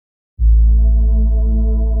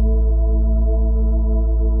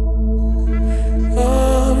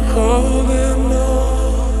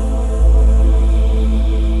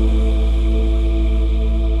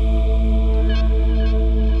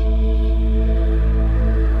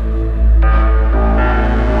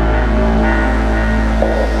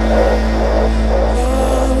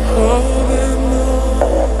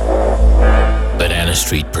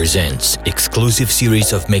presents exclusive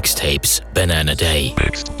series of mixtapes Banana Day.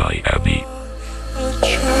 Mixed by Abee.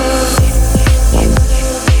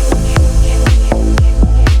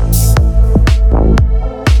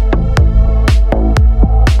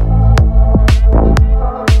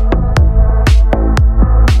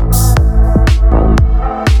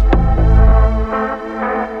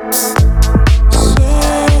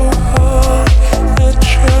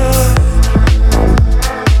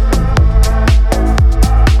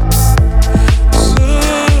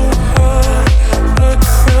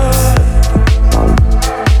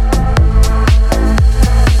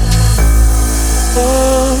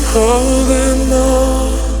 Holding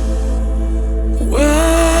on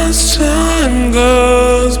as time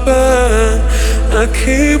goes by. I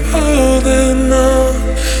keep holding on,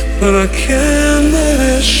 but I can't let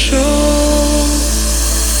it show.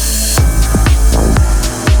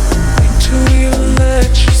 Need to even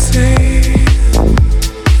let you see.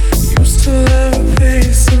 You still have a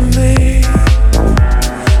piece of me.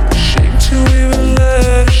 Shame to even let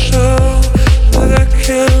it show, but I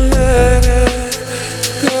can't let it.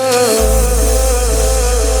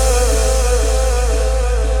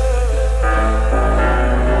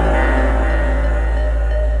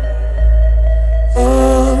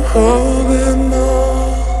 Holding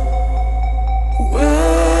on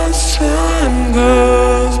as time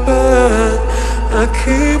goes by. I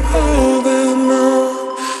keep holding on,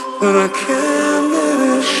 but I can't let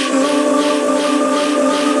it show.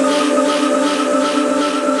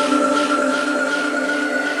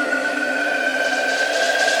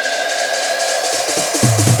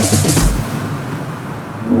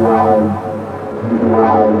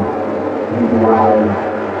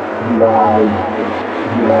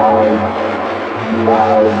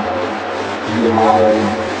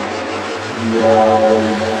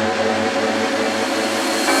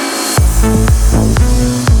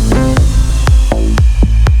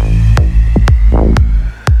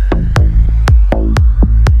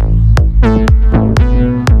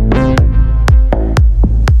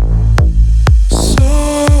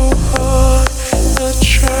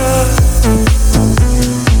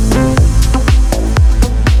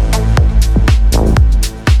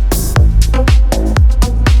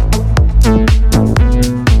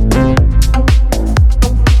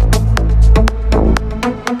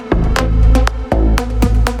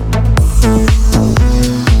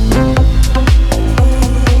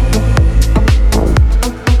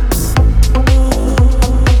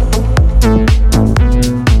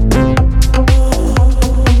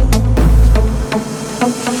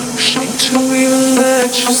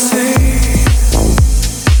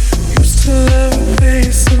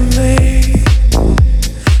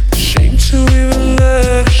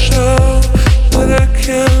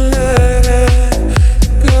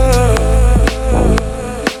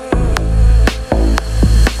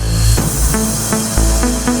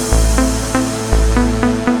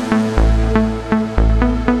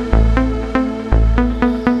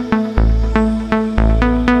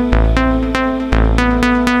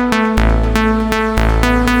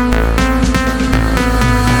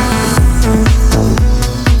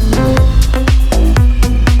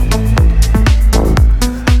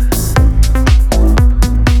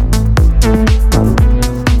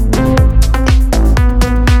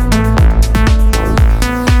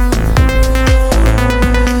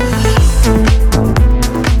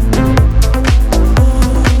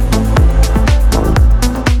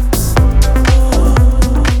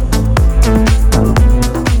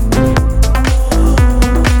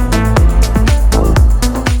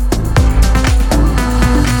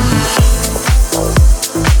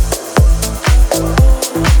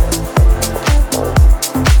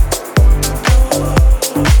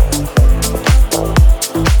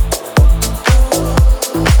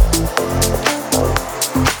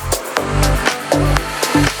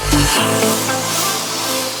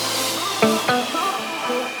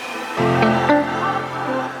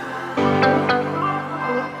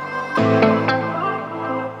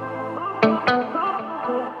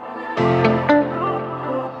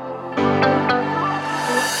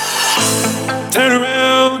 Turn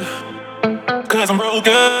around, cause I'm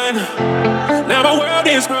broken. Now my world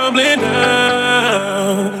is crumbling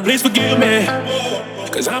down. Please forgive me,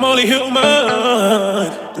 cause I'm only human.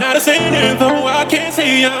 Not a saint, though I can't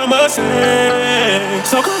say I'm a saint.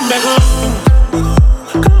 So come back home,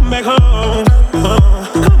 come back home,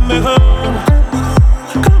 come back home,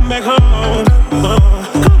 come back home,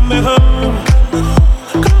 come back home,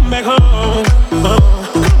 come back home,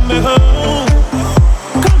 come back home,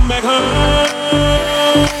 come back home.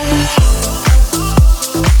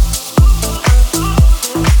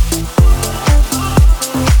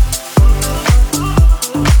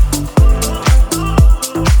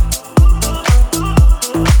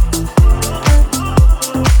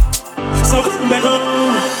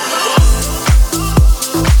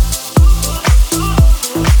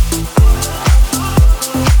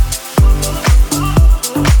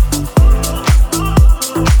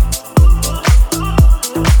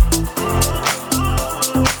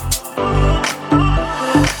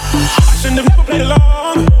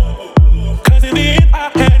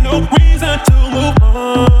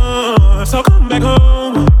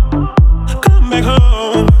 back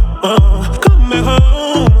home. Come back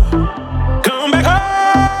home. Come back home.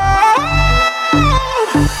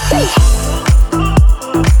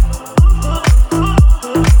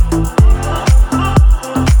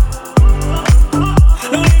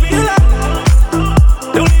 Don't leave me alone.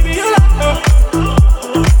 Don't leave me alone.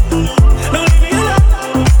 Don't leave me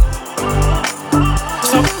alone.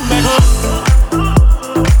 So come back home.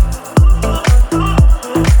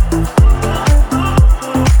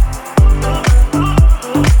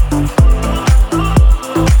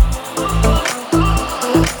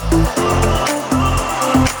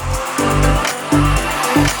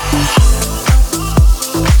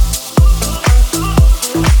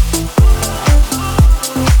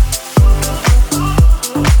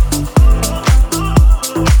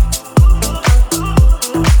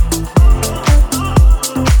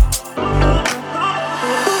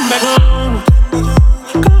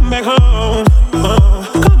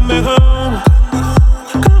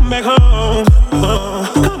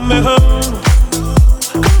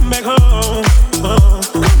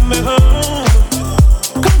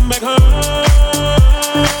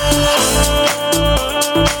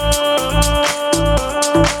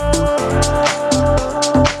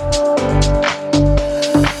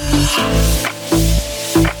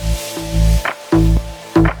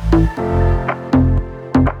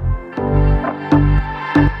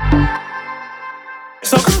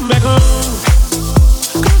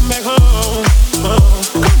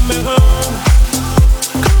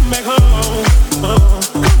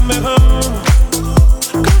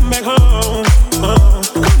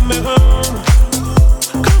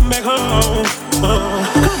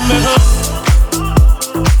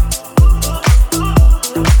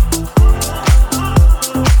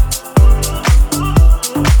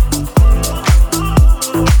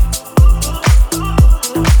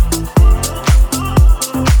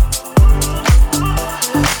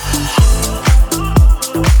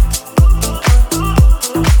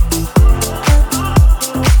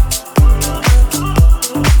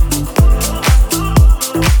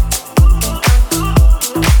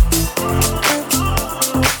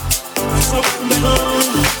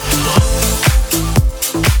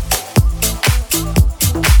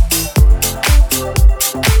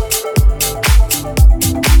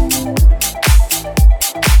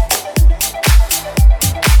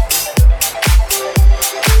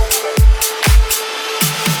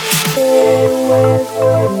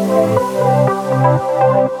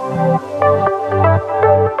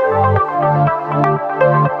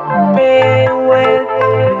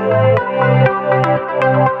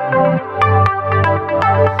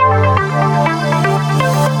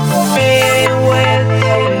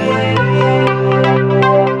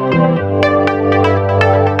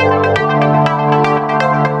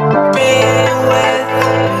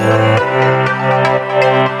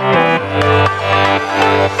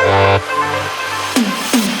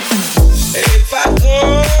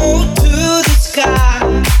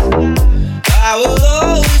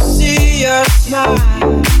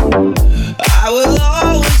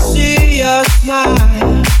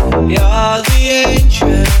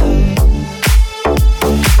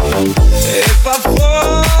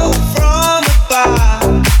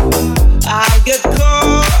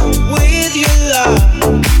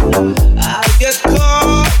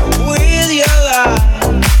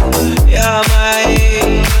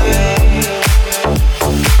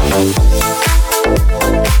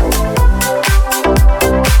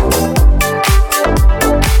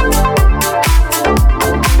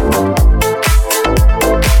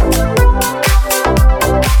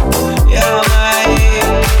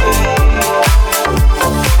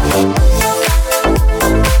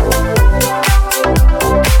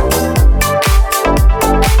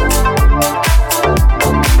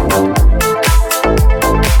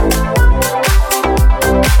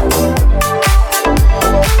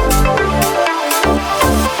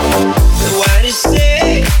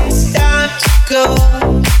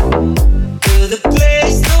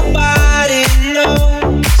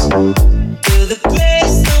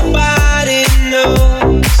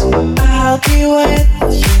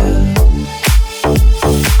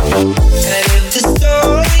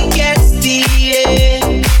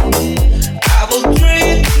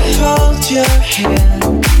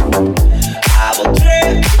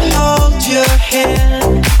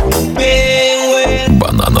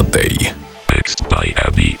 Banana Day. Mixed by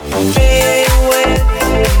Abee.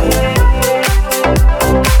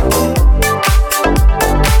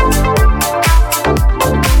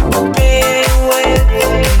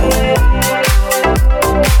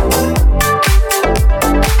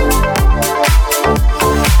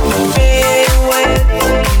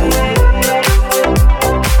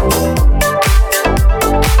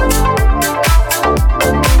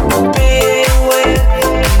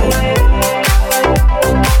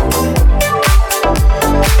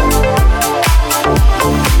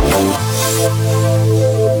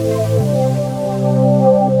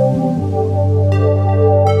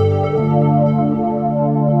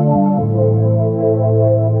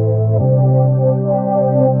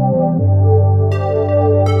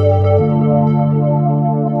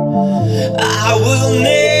 will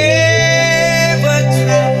never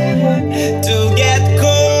try to get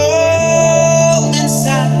cold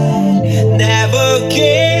inside, never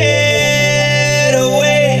get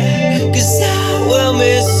away, 'cause I will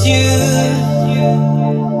miss you.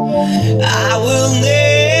 I will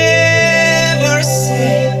never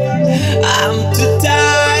say I'm too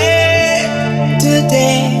tired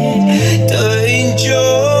today to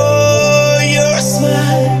enjoy your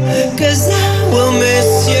smile, 'cause I will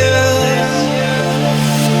miss you.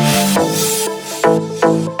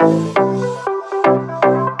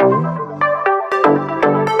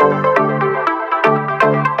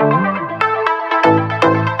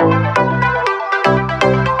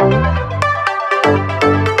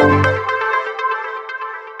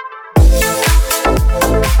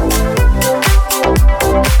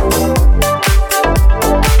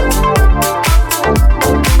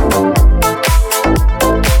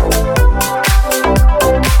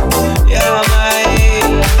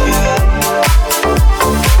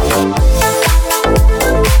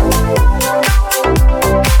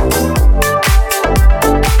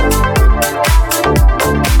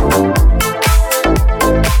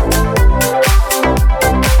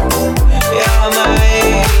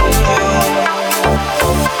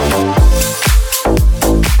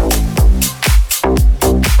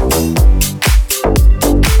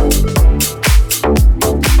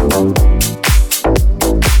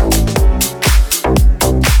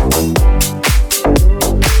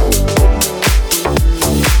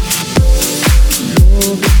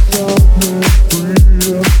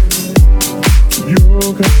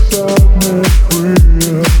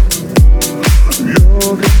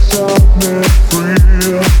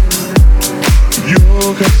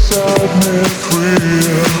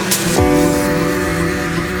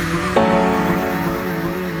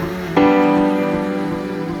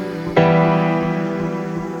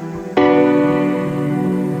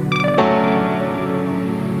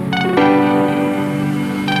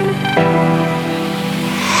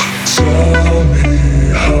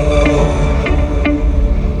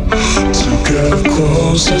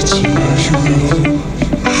 Closer to you.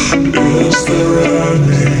 Is there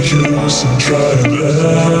any use in trying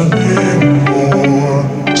anymore?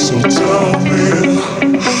 So tell me,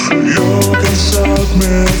 you can set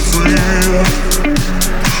me free.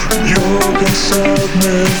 You can set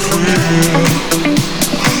me free.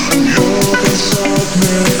 You can set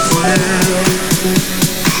me free.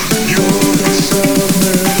 You can set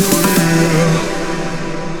me free.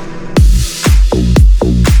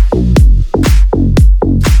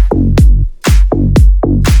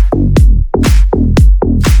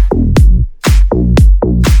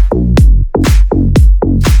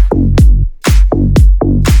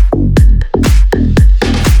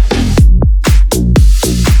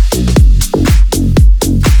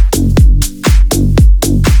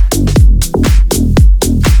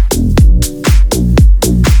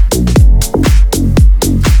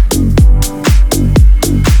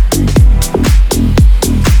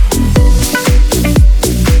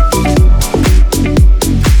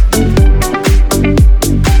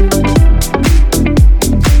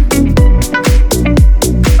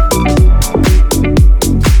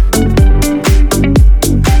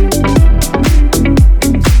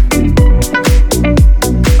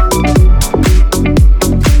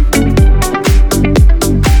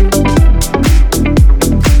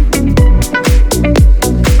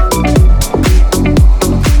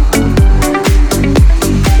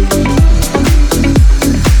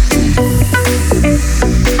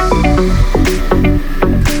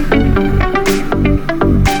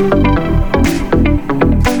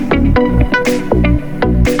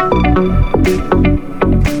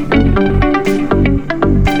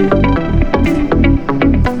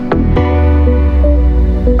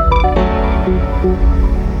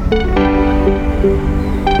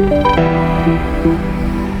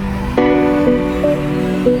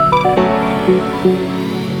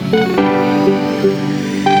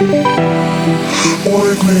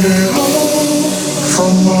 Wake me up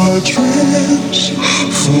from my dreams,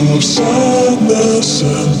 full of sadness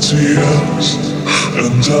and tears.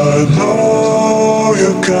 And I know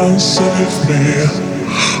you can save me.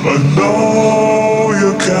 I know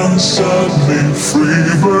you can set me free.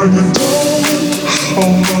 Burning down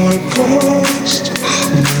all my past,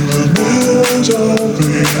 leaving it all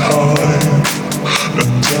behind.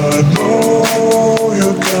 And I know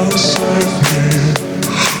you can save me.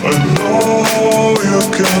 I know you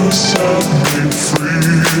can set me free.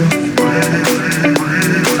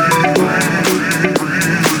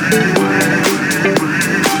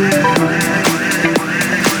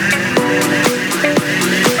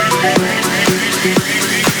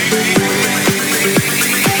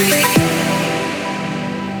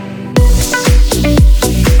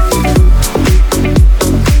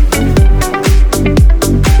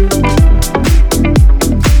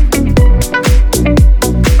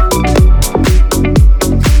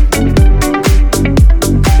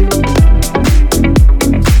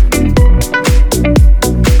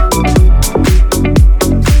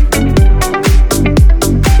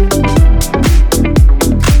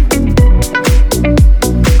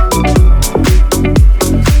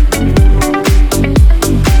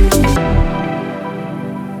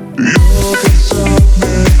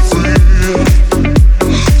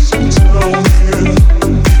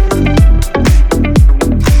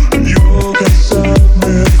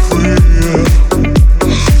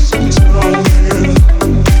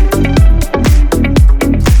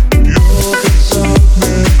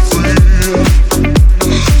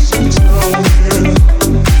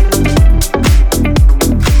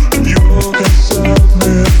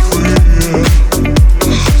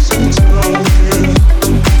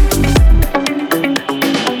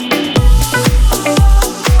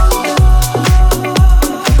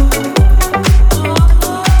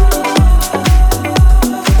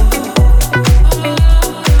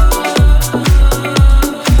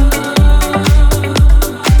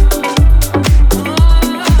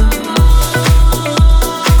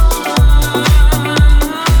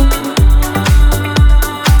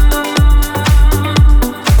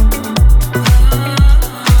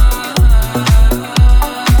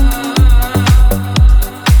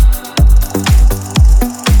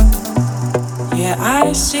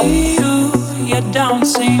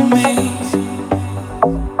 me.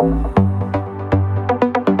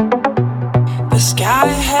 The sky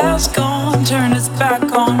has gone, turned its back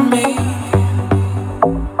on me.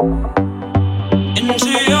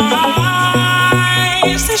 Into your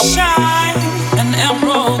eyes that shine an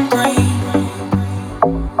emerald green,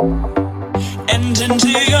 and into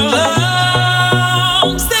your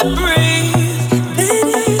lungs that breathe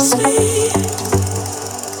bittersweet.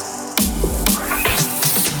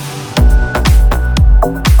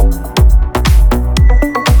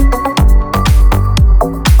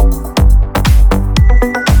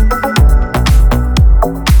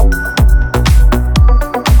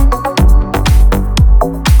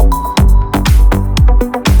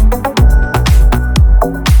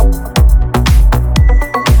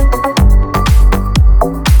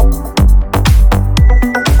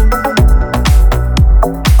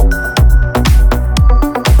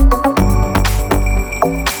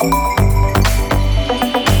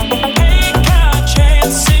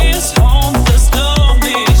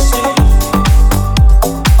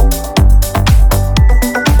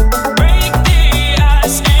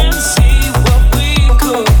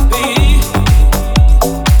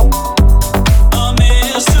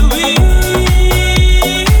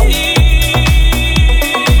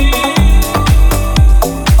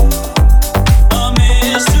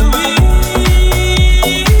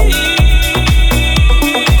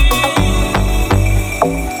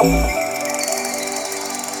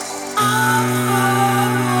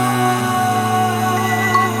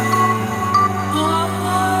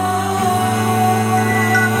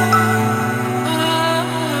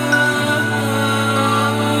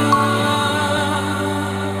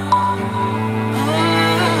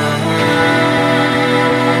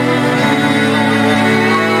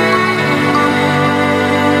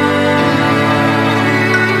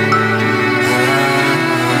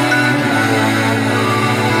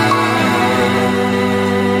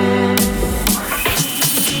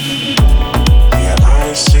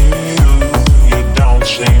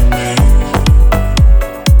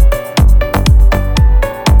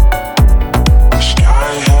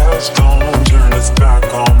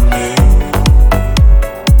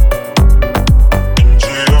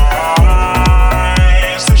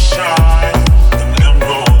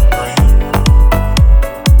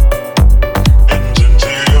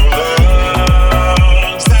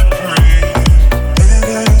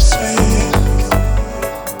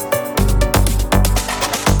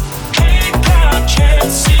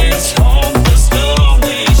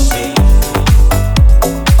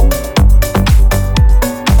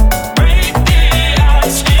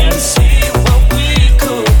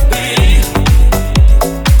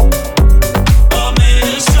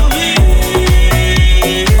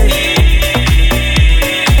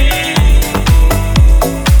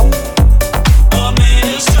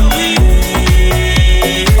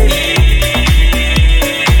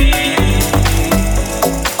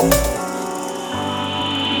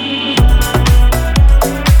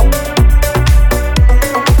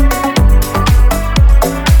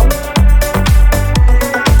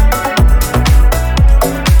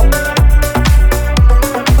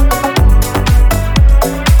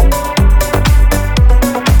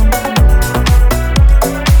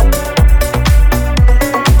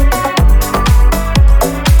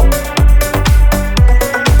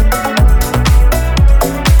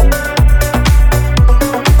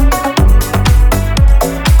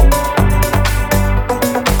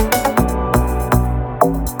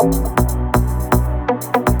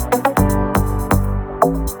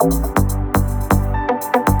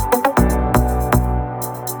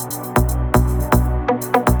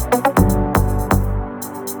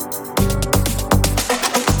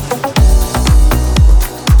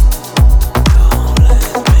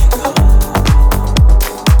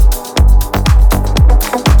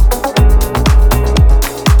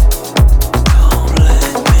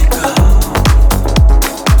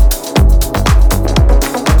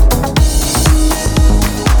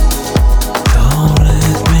 Don't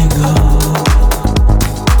let me go.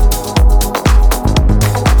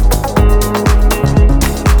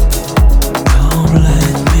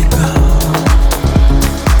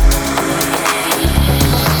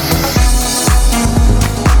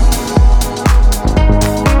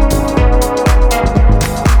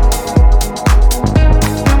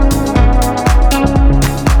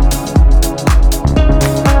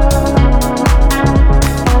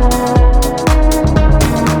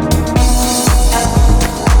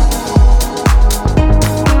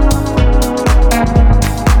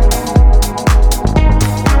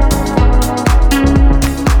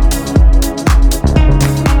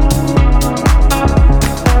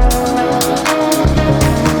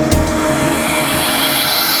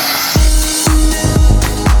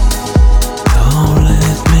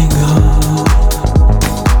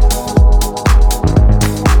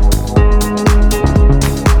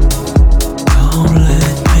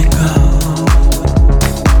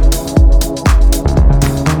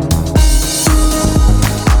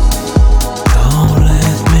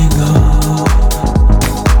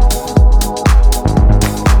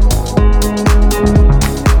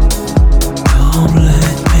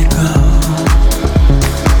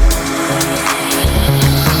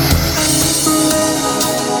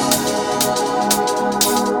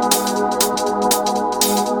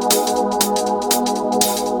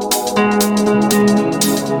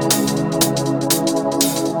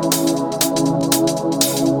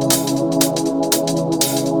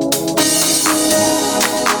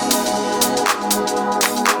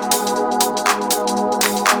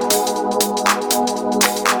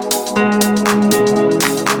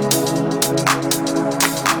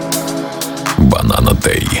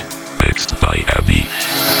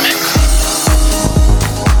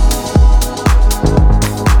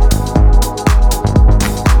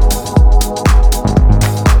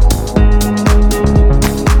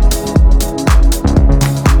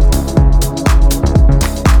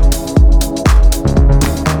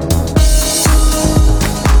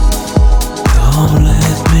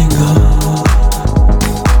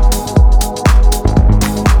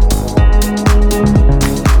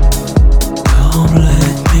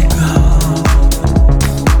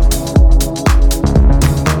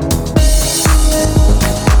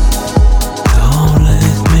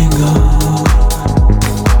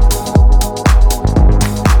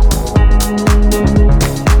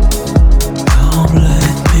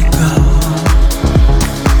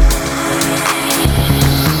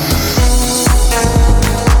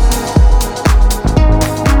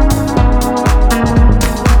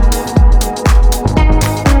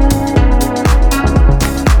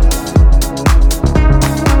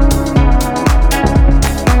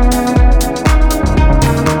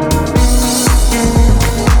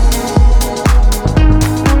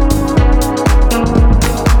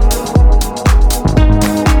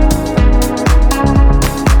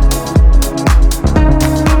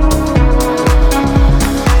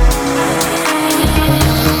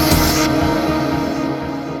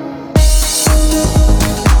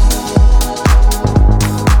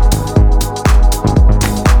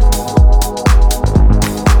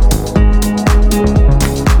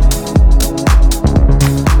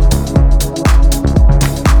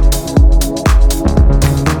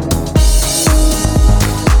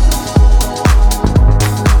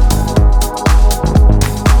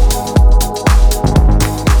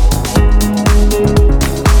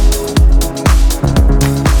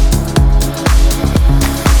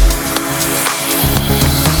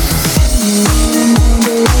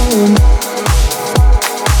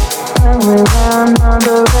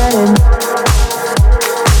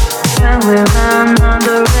 run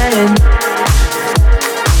under it,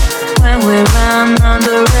 when we run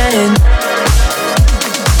under it,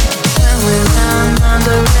 when we run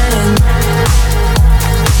under it,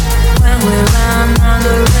 when we run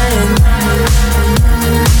under it,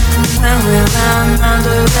 when we run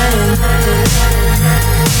under it.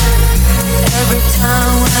 Every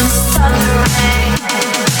time when it starts to rain,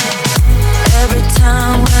 every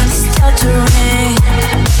time when it starts to rain,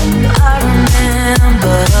 I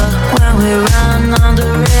remember when we run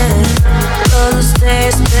under it. Those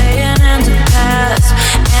days staying in the past,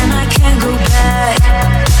 and I can't go back.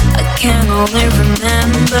 I can only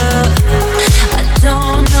remember. I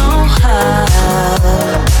don't know how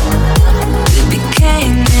we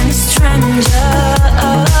became many strangers.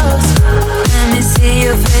 Let me see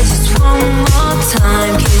your faces one more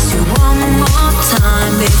time, kiss you one more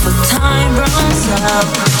time before time runs out.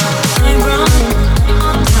 Time runs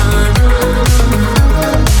out.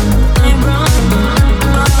 Time runs out.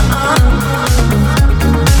 Time runs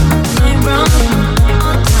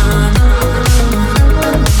out. Time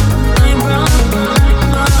runs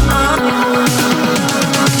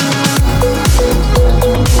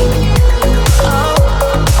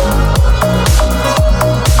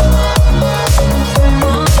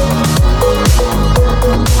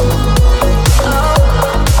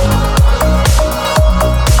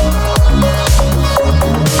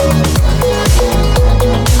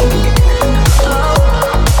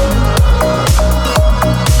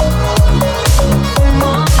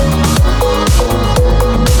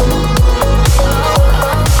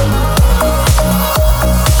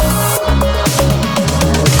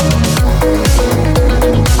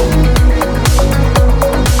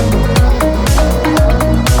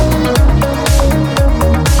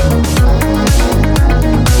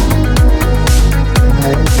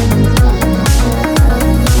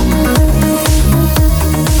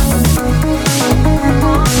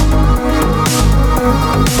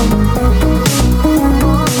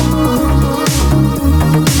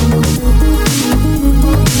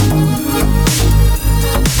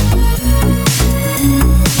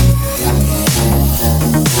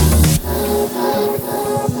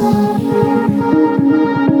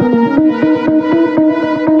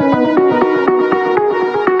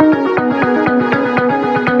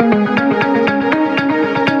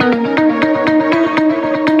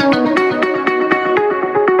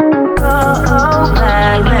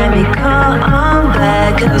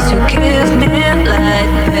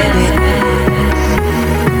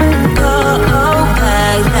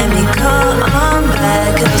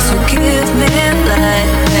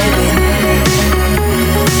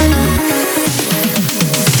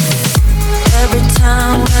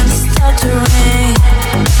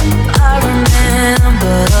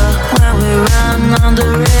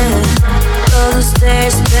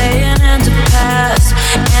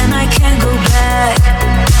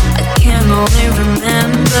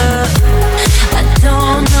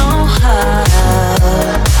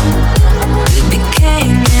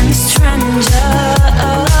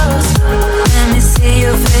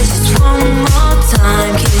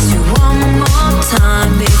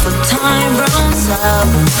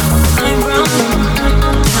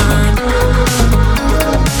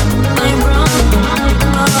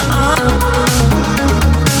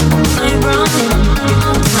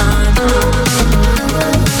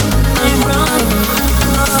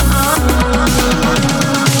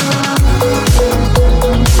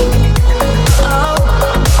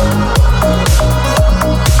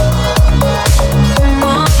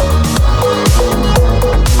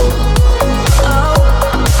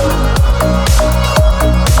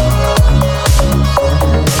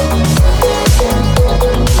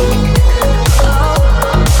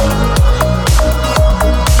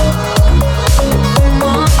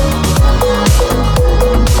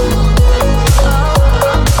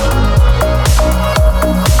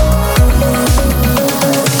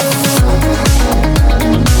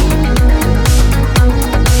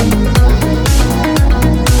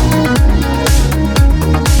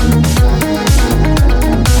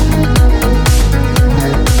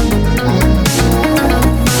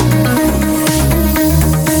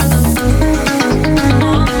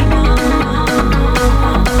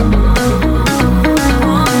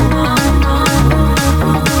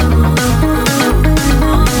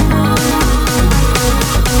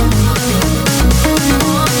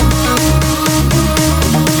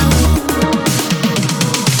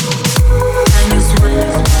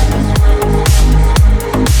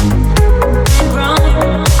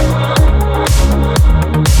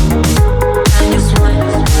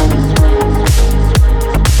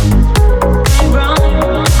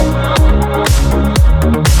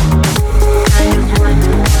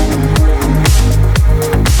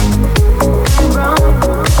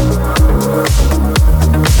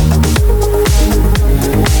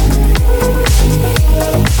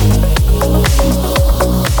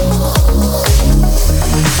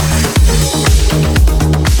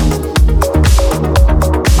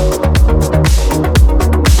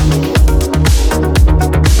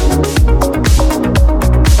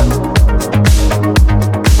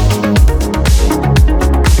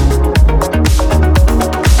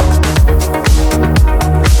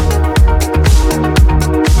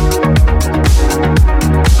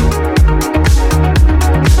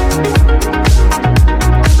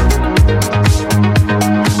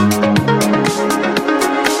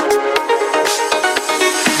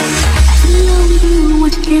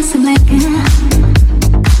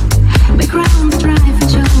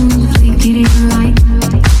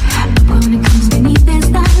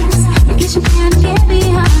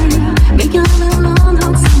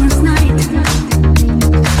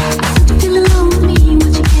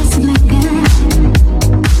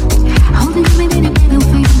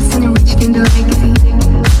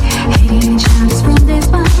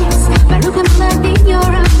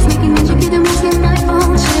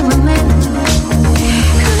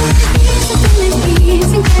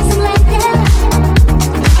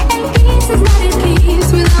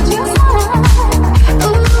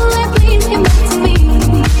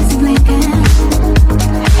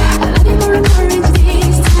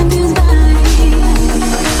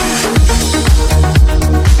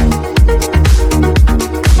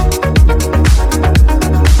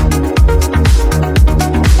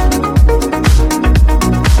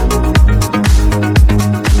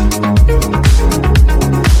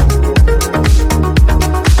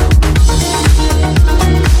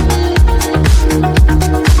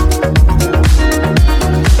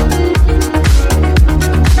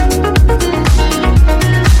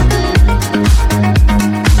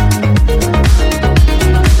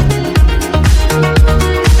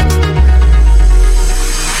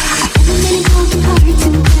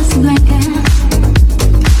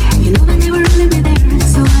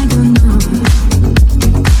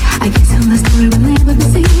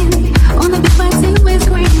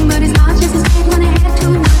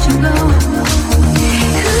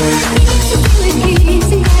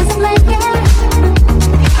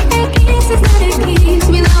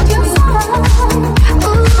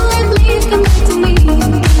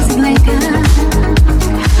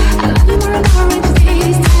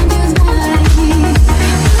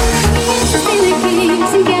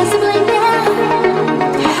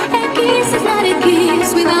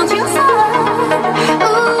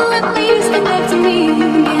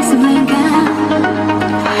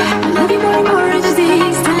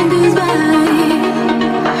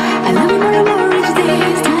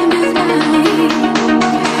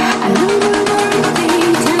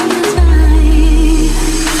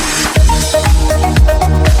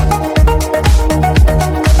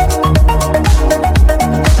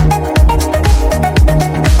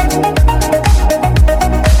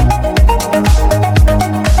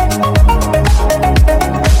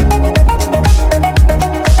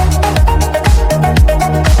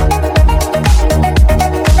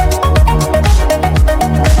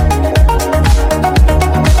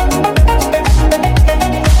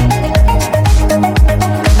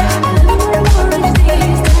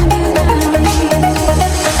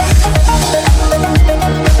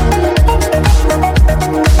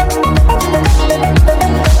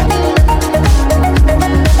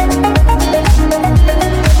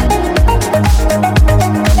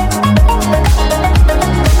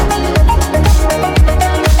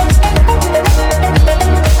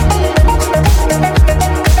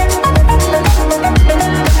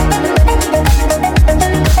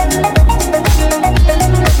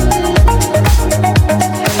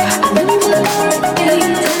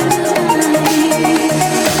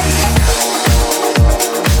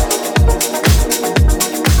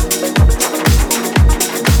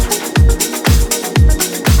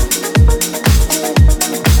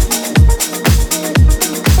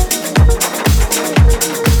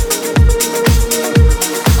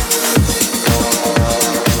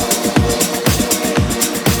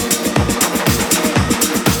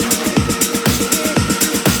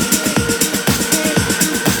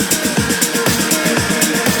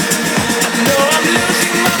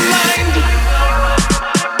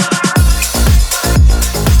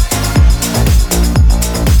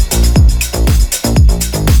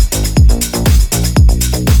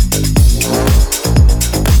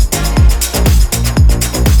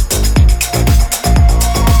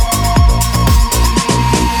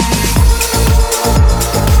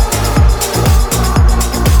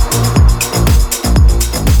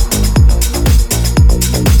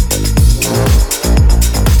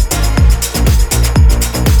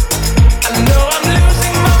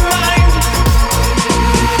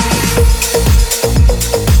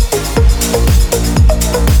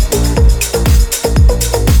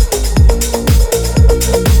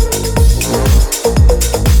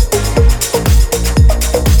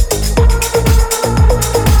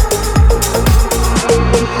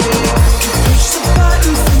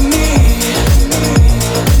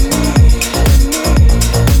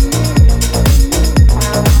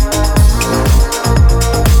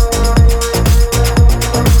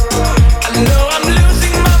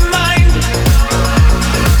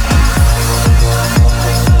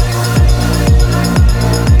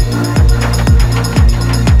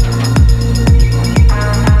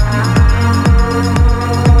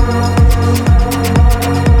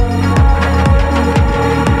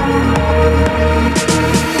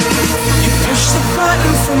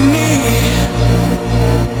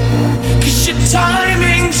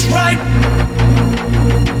right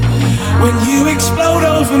when you explode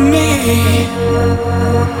over me.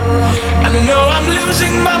 I know I'm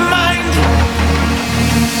losing my mind.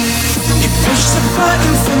 You push the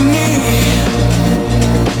button for me,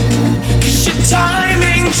 'cause your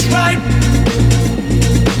timing's right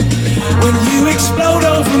when you explode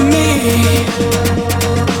over me.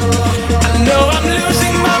 I know I'm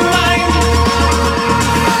losing my mind.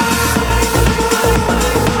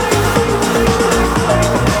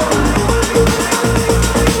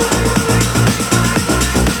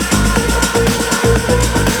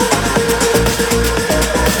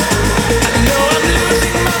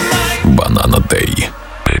 Banana Day.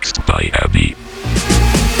 Mixed by Abee.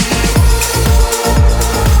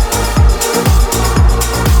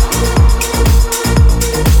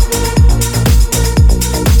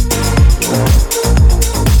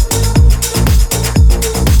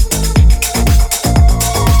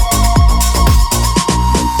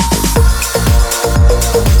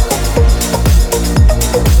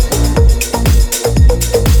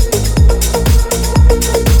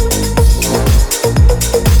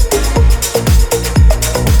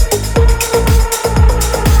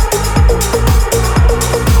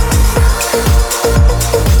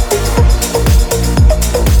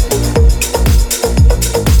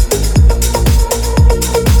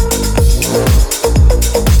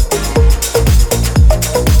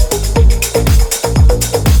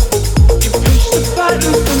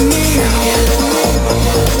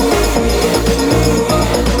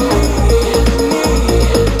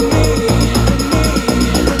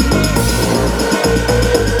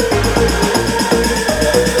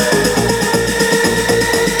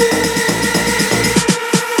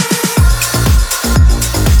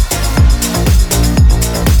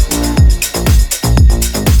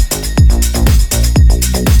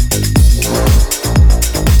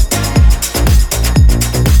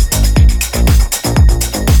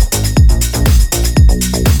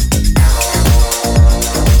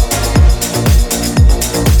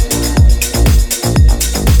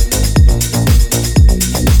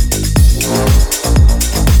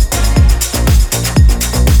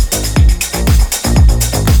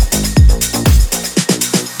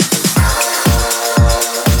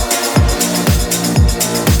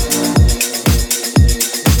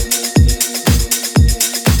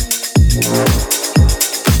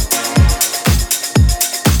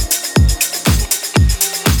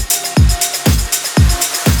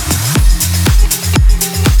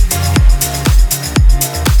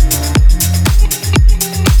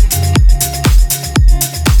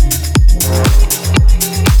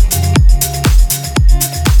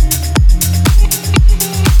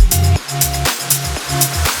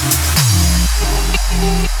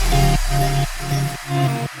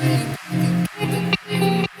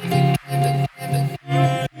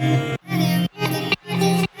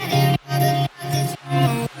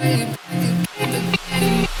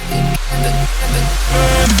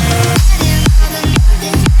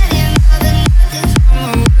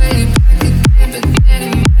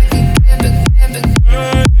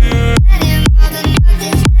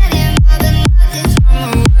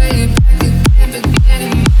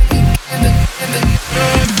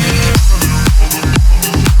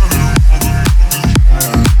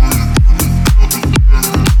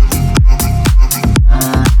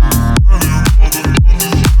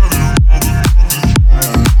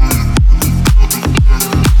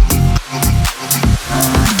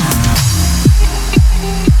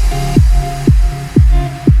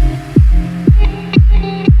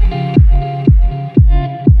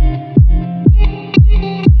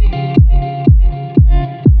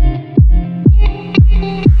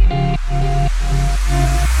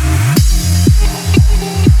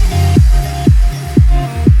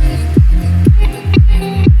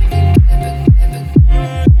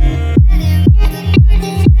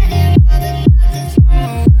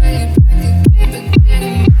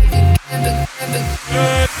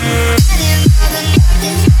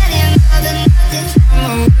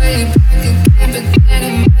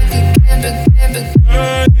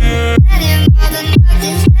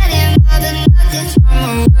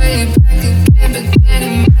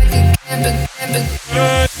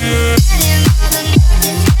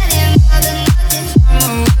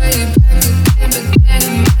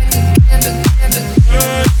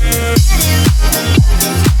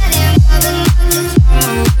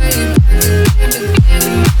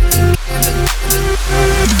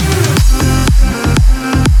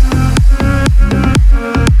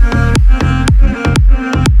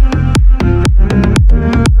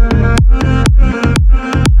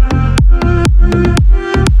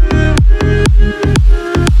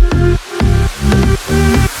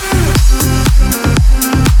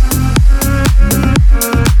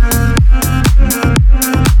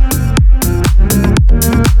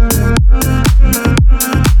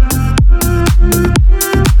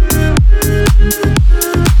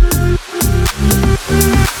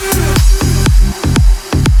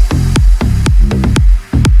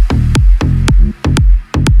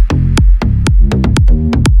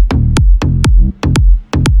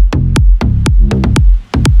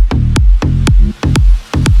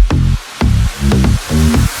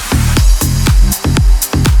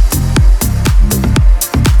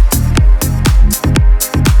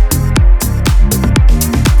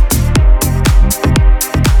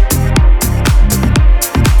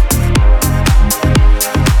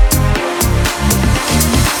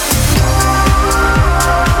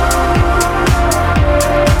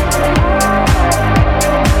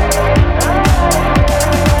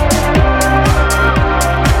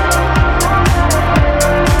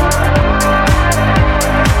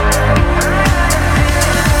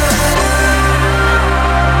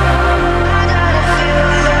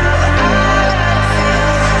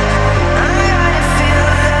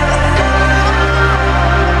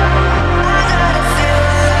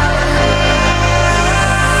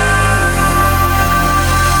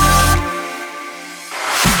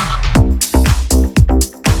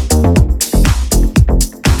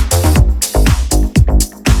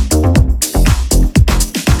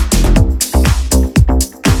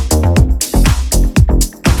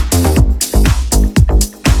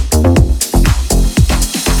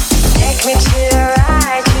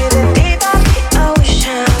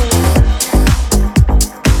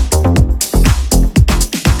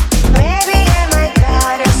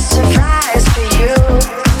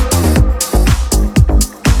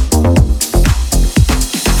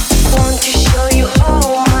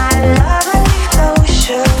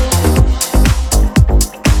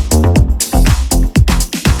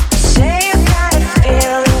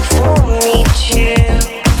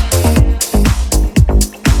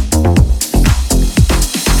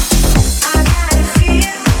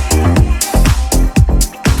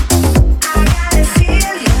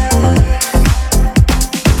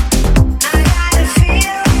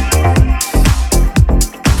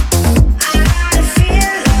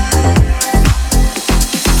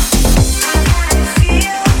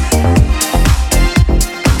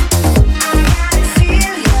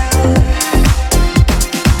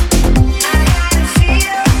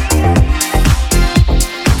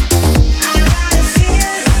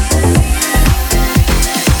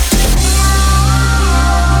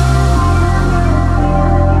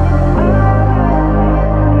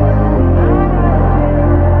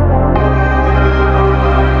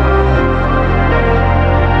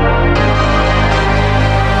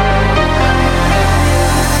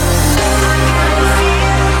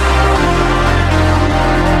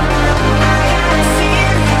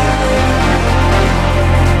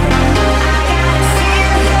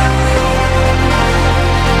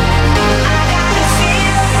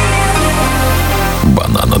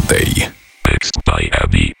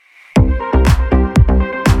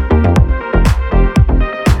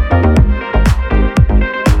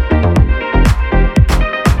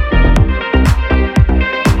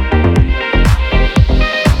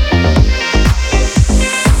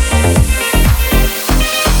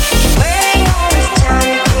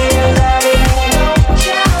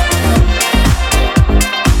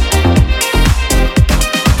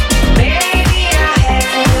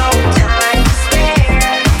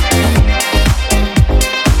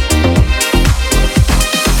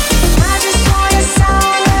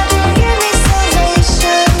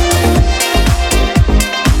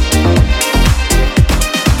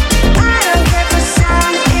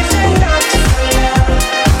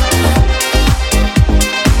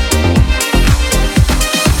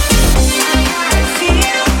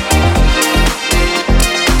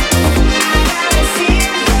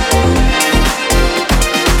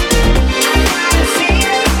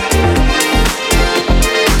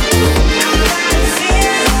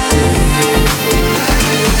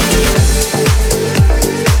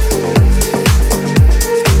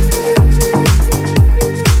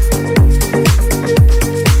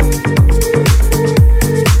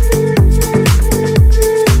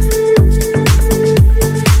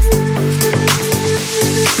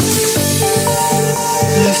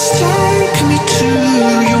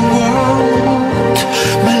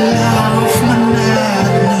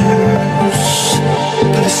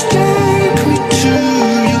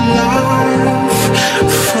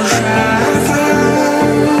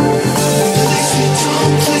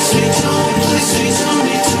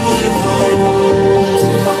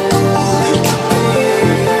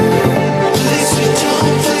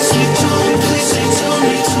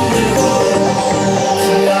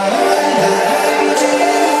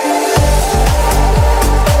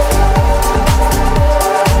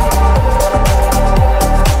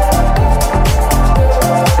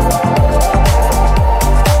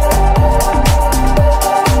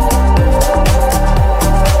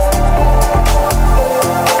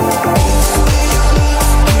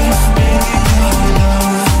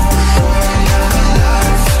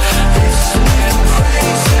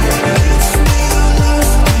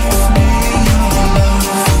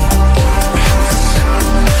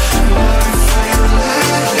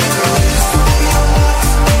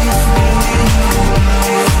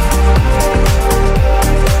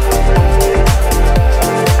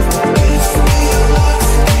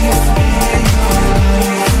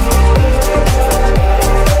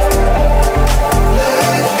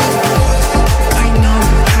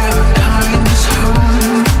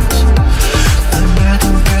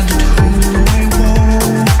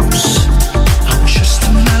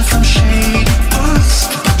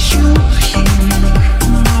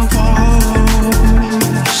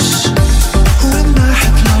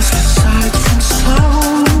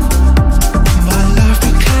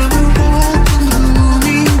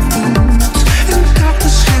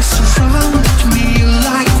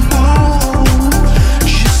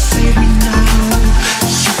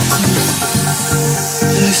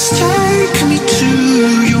 take me to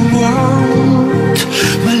your world,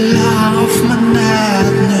 my love, my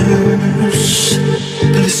madness.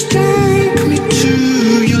 Please take me to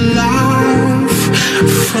your life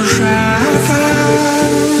forever.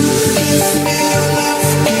 Give me your love,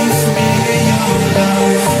 give me your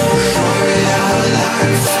love. Your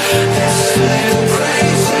life is little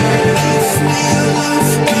crazy. Give me your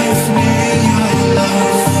love, give me your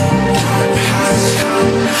love. Time has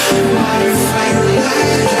come, my fair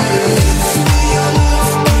lady. Give me your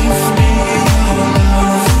love, give me your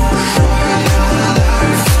love. Your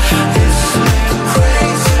life is little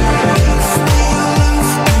crazy. Give me your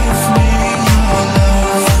love, give me your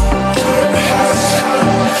love. Time has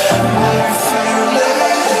come, my fair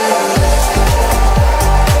lady.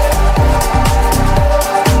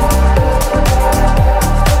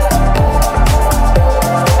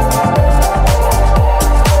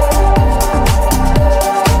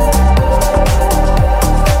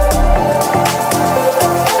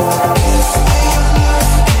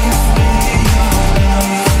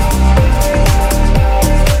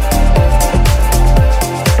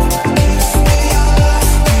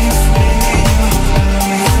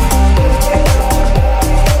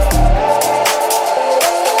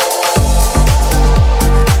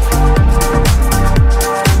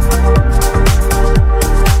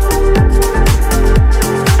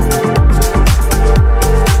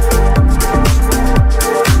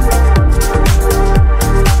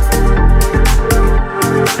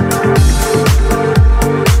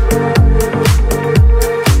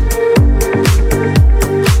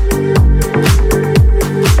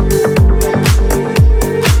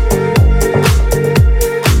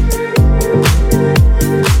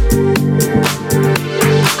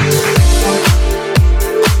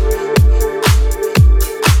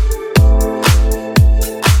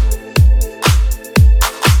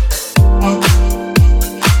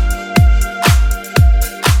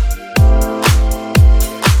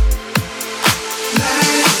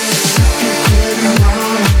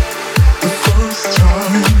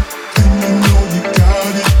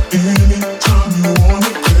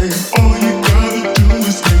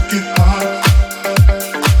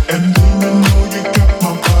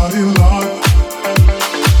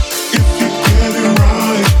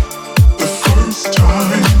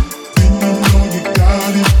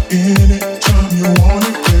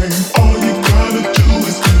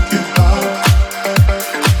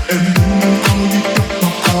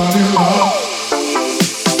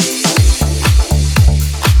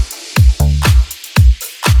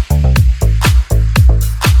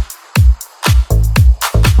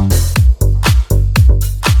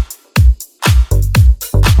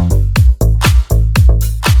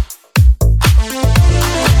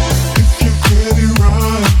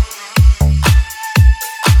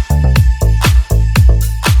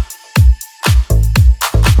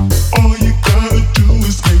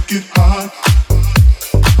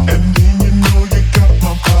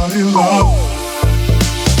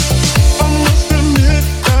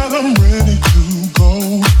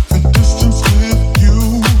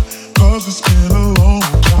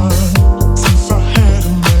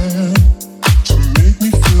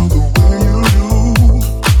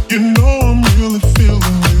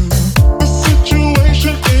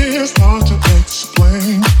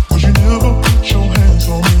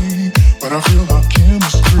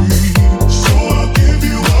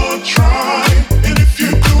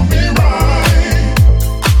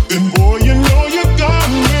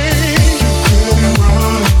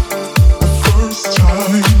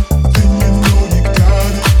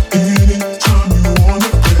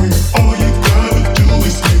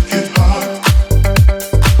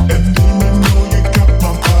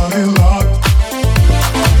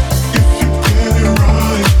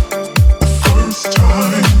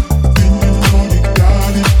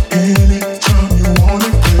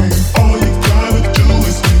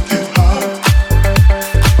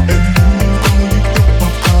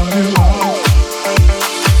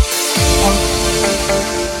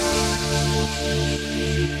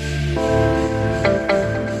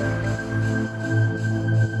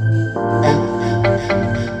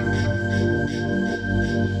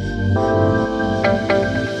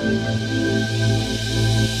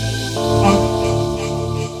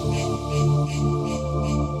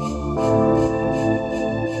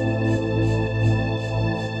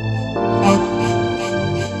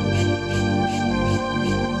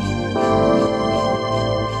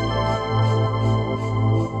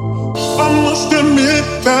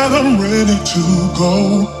 that I'm ready to go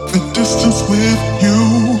the distance with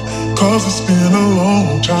you. 'Cause it's been a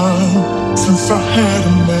long time since I had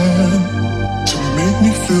a man to make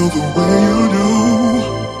me feel the way you do.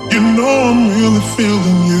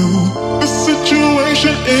 feeling you. This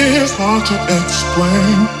situation is hard to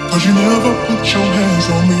explain, 'cause you never put your hands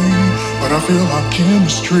on me, but I feel our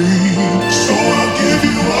chemistry. So I'll give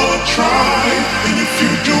you a try, and if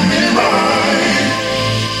you do me right,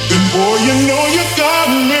 then boy, you know you got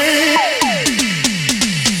me.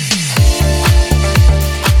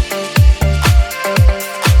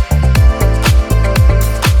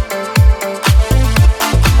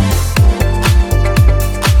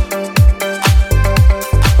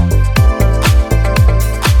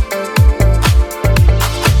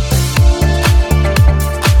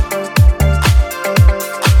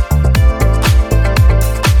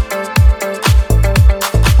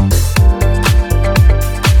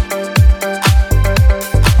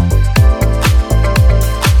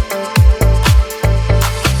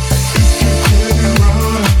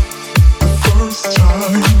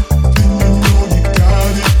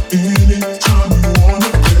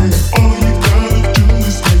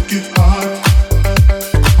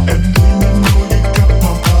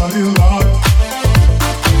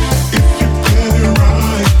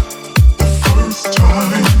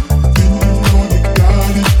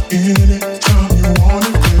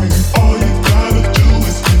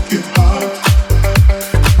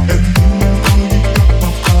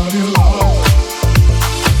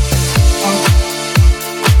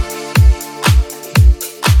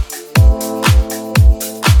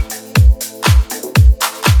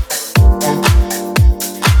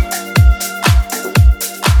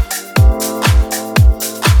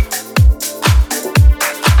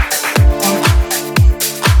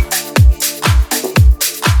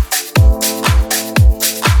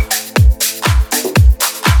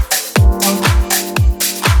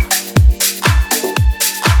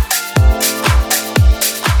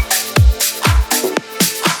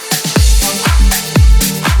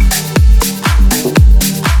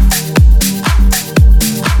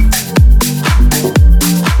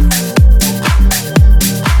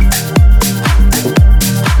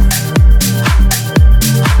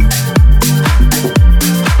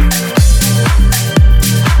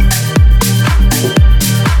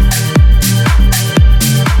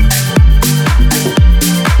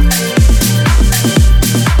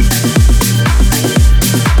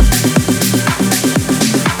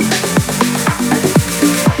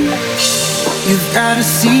 Got a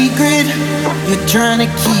secret you're trying to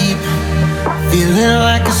keep. Feeling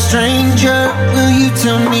like a stranger, will you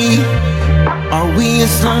tell me? Are we in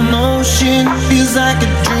slow motion? Feels like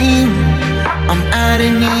a dream. I'm out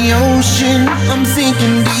in the ocean, I'm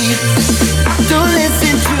sinking deep. Don't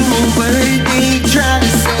listen to a word they try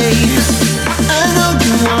to say. I know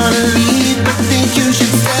you wanna leave, but think you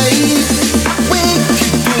should stay. We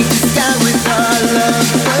could paint the sky with our love,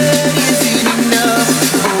 but is it enough?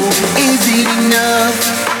 Oh, is it enough?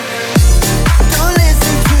 Don't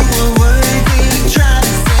listen to a word they try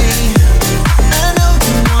to say. I know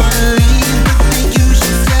you wanna leave, but think you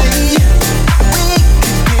should stay. We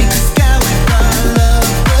could paint the sky with our love,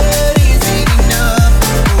 but is it enough?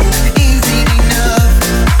 Oh, is it enough?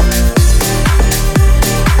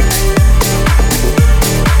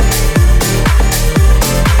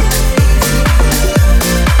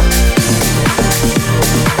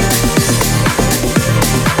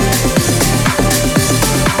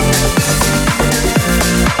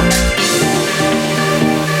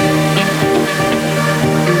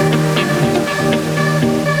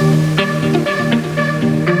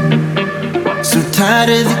 Tired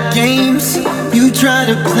of the games you try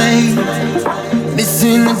to play,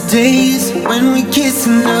 missing the days when we kissed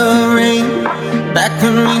in the rain. Back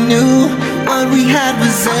when we knew what we had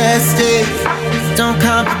was at stake. Don't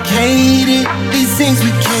complicate it, these things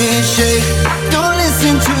we can't shake. Don't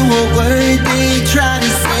listen to a word they try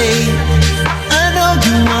to say. I know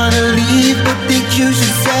you wanna leave, but think you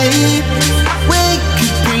should stay. We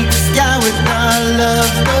could paint the sky with our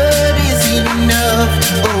love, but is it enough?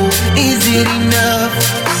 Oh, is it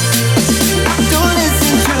enough?